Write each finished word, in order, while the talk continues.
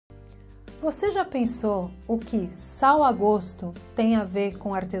Você já pensou o que sal a gosto tem a ver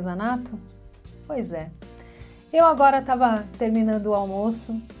com artesanato? Pois é. Eu agora estava terminando o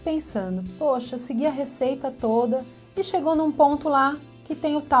almoço pensando, poxa, eu segui a receita toda e chegou num ponto lá que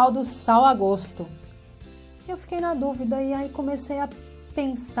tem o tal do sal a gosto. Eu fiquei na dúvida e aí comecei a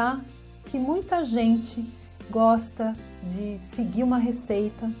pensar que muita gente gosta de seguir uma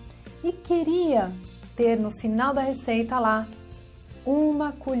receita e queria ter no final da receita lá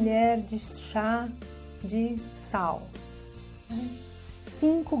 1 colher de chá de sal,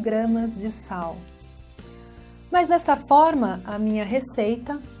 5 gramas de sal. Mas dessa forma, a minha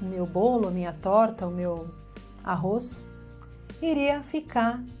receita, o meu bolo, a minha torta, o meu arroz, iria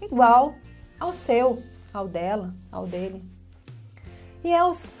ficar igual ao seu, ao dela, ao dele. E é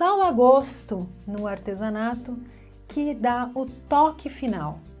o sal a gosto no artesanato que dá o toque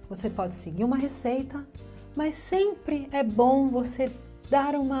final. Você pode seguir uma receita, mas sempre é bom você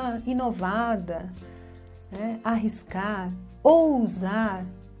dar uma inovada, né? Arriscar, ousar,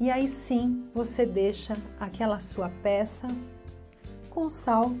 e aí sim você deixa aquela sua peça com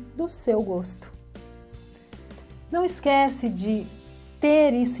sal do seu gosto. Não esquece de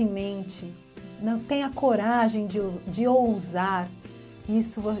ter isso em mente, não tenha coragem de ousar,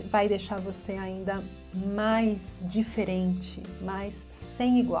 isso vai deixar você ainda mais diferente, mais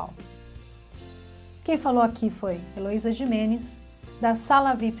sem igual. Quem falou aqui foi Heloísa Gimenes, da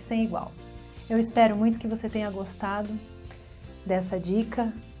Sala VIP Sem Igual. Eu espero muito que você tenha gostado dessa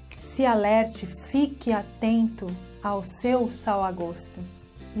dica. Se alerte, fique atento ao seu sal a gosto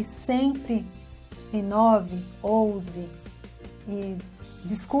e sempre inove, ouse e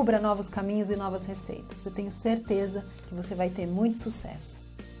descubra novos caminhos e novas receitas. Eu tenho certeza que você vai ter muito sucesso.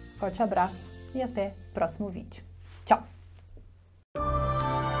 Forte abraço e até o próximo vídeo.